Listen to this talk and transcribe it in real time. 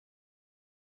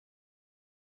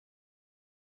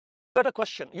At a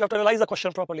question, you have to analyze the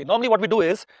question properly. Normally what we do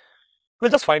is,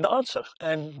 we'll just find the answer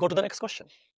and go to the next question.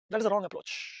 That is the wrong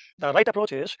approach. The right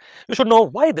approach is, you should know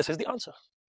why this is the answer.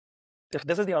 If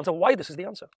this is the answer, why this is the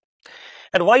answer?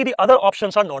 And why the other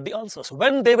options are not the answers,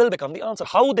 when they will become the answer,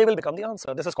 how they will become the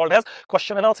answer. This is called as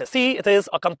question analysis. See, it is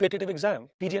a competitive exam,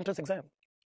 PG entrance exam.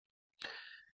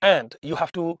 And you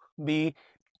have to be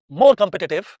more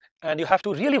competitive and you have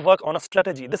to really work on a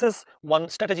strategy. This is one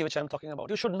strategy which I'm talking about.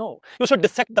 You should know. You should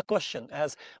dissect the question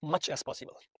as much as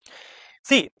possible.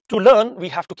 See, to learn, we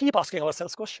have to keep asking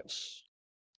ourselves questions.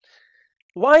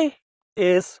 Why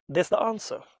is this the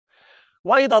answer?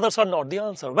 Why the others are not the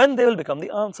answer? When they will become the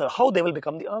answer? How they will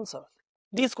become the answer?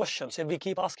 These questions, if we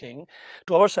keep asking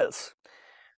to ourselves,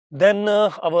 then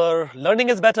our learning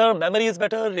is better, memory is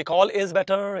better, recall is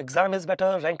better, exam is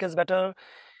better, rank is better,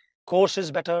 course is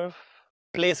better,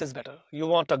 place is better. You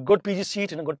want a good PG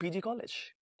seat in a good PG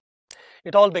college.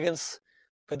 It all begins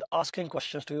with asking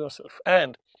questions to yourself.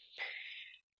 And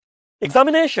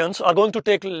examinations are going to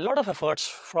take a lot of efforts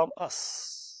from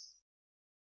us.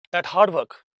 That hard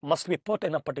work must be put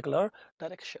in a particular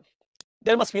direction.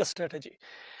 There must be a strategy.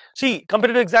 See,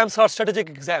 competitive exams are strategic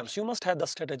exams. You must have the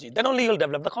strategy. Then only you'll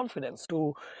develop the confidence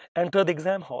to enter the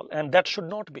exam hall. And that should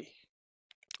not be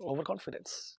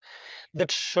overconfidence.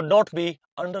 That should not be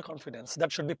underconfidence.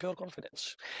 That should be pure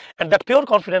confidence. And that pure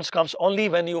confidence comes only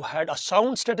when you had a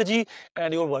sound strategy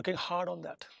and you're working hard on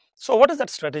that. So what is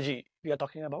that strategy we are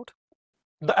talking about?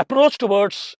 The approach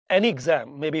towards any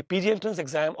exam, maybe PG entrance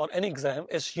exam or any exam,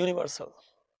 is universal.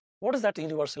 What is that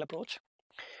universal approach?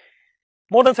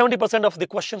 More than 70% of the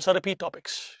questions are repeat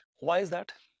topics. Why is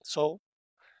that? So,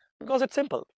 because it's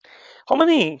simple. How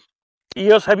many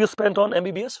years have you spent on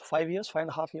MBBS? 5 years,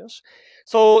 5.5 years.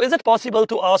 So, is it possible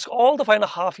to ask all the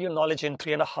 5.5 year knowledge in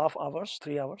 3.5 hours,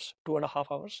 3 hours, 2.5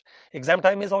 hours? Exam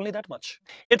time is only that much.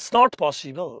 It's not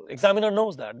possible. Examiner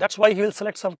knows that. That's why he will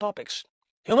select some topics.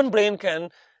 Human brain can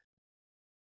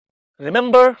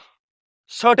remember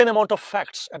certain amount of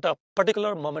facts at a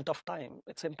particular moment of time.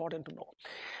 It's important to know.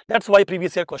 That's why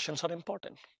previous year questions are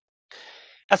important,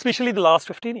 especially the last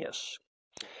 15 years.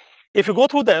 If you go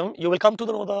through them, you will come to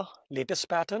know the latest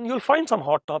pattern. You'll find some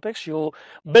hot topics. You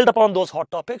build upon those hot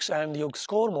topics and you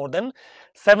score more than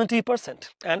 70%.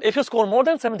 And if you score more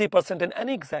than 70% in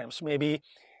any exams, maybe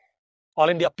All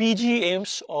India PG,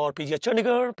 AIMS or PG at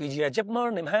Chandigarh, PG at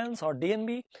JIPMER, NIMHANS or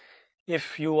DNB,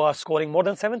 if you are scoring more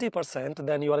than 70%,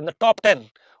 then you are in the top 10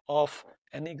 of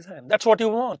any exam. That's what you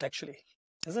want actually,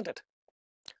 isn't it?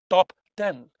 Top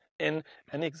 10 in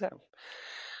any exam.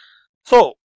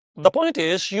 So the point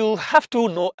is, you have to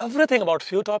know everything about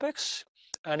few topics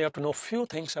and you have to know few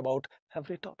things about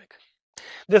every topic.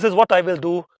 This is what I will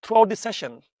do throughout this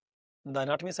session, the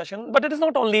anatomy session, but it is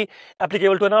not only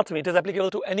applicable to anatomy, it is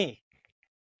applicable to any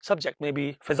subject,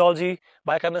 maybe physiology,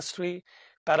 biochemistry,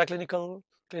 paraclinical,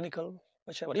 clinical,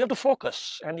 whichever. You have to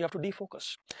focus and you have to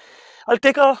defocus. I'll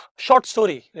take a short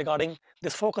story regarding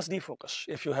this focus defocus.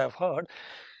 If you have heard,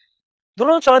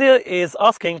 Dronacharya is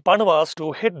asking Pandavas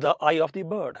to hit the eye of the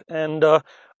bird and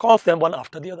calls them one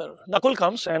after the other. Nakul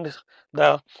comes and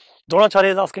the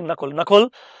Dronacharya is asking Nakul,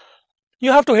 Nakul,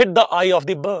 you have to hit the eye of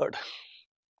the bird.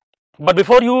 But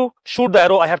before you shoot the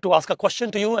arrow, I have to ask a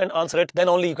question to you and answer it, then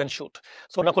only you can shoot.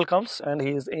 So Nakul comes and he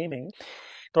is aiming.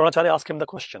 Dronacharya asks him the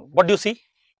question, what do you see?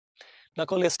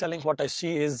 Nakul is telling, what I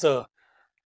see is a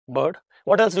bird.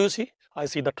 What else do you see? I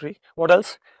see the tree. What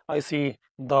else? I see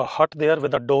the hut there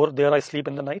with the door. There I sleep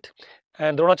in the night.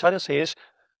 And Dronacharya says,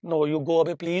 no, you go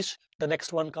away please. The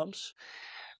next one comes.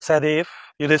 Sahadev,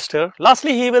 Yudhishthir.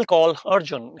 Lastly, he will call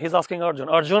Arjun. He's asking Arjun,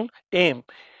 Arjun, aim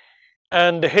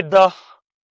and hit the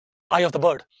eye of the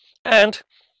bird. And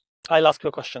I'll ask you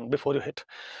a question before you hit.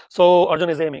 So Arjun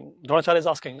is aiming. Dronacharya is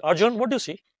asking, Arjun, what do you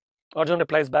see? Arjun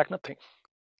replies back, nothing.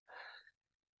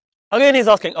 Again he's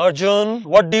asking, Arjun,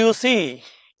 what do you see?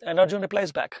 And Arjun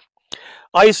replies back,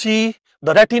 I see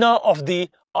the retina of the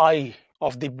eye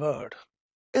of the bird.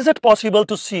 Is it possible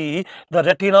to see the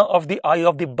retina of the eye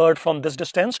of the bird from this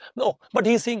distance? No, but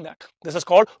he is seeing that. This is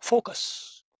called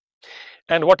focus.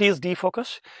 And what is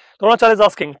defocus? Dronacharya is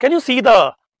asking, can you see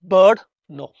the bird?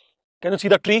 No. Can you see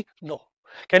the tree? No.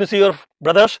 Can you see your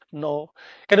brothers? No.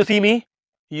 Can you see me?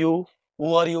 You?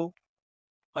 Who are you?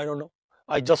 I don't know.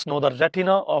 I just know the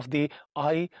retina of the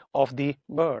eye of the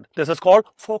bird. This is called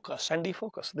focus and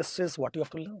defocus. This is what you have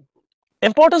to learn.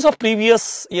 Importance of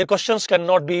previous year questions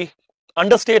cannot be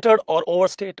understated or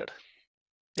overstated.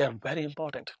 They are very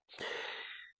important.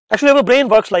 Actually, our brain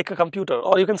works like a computer,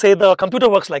 or you can say the computer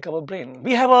works like our brain.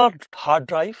 We have a hard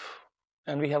drive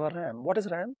and we have a RAM. What is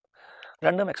RAM?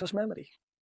 Random access memory.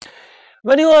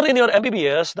 When you are in your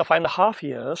MBBS, the 5.5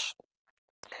 years,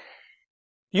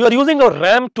 You are using your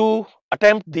RAM to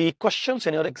attempt the questions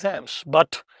in your exams,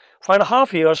 but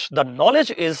 5.5 years, the knowledge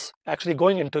is actually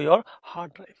going into your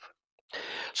hard drive.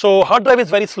 So hard drive is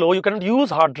very slow. You cannot use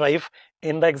hard drive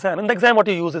in the exam. In the exam, what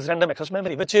you use is random access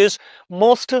memory, which is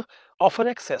most often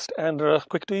accessed and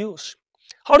quick to use.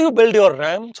 How do you build your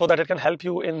RAM so that it can help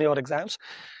you in your exams?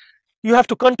 You have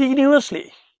to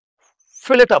continuously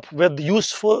fill it up with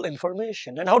useful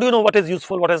information. And how do you know what is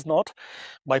useful, what is not?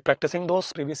 By practicing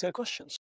those previous year questions.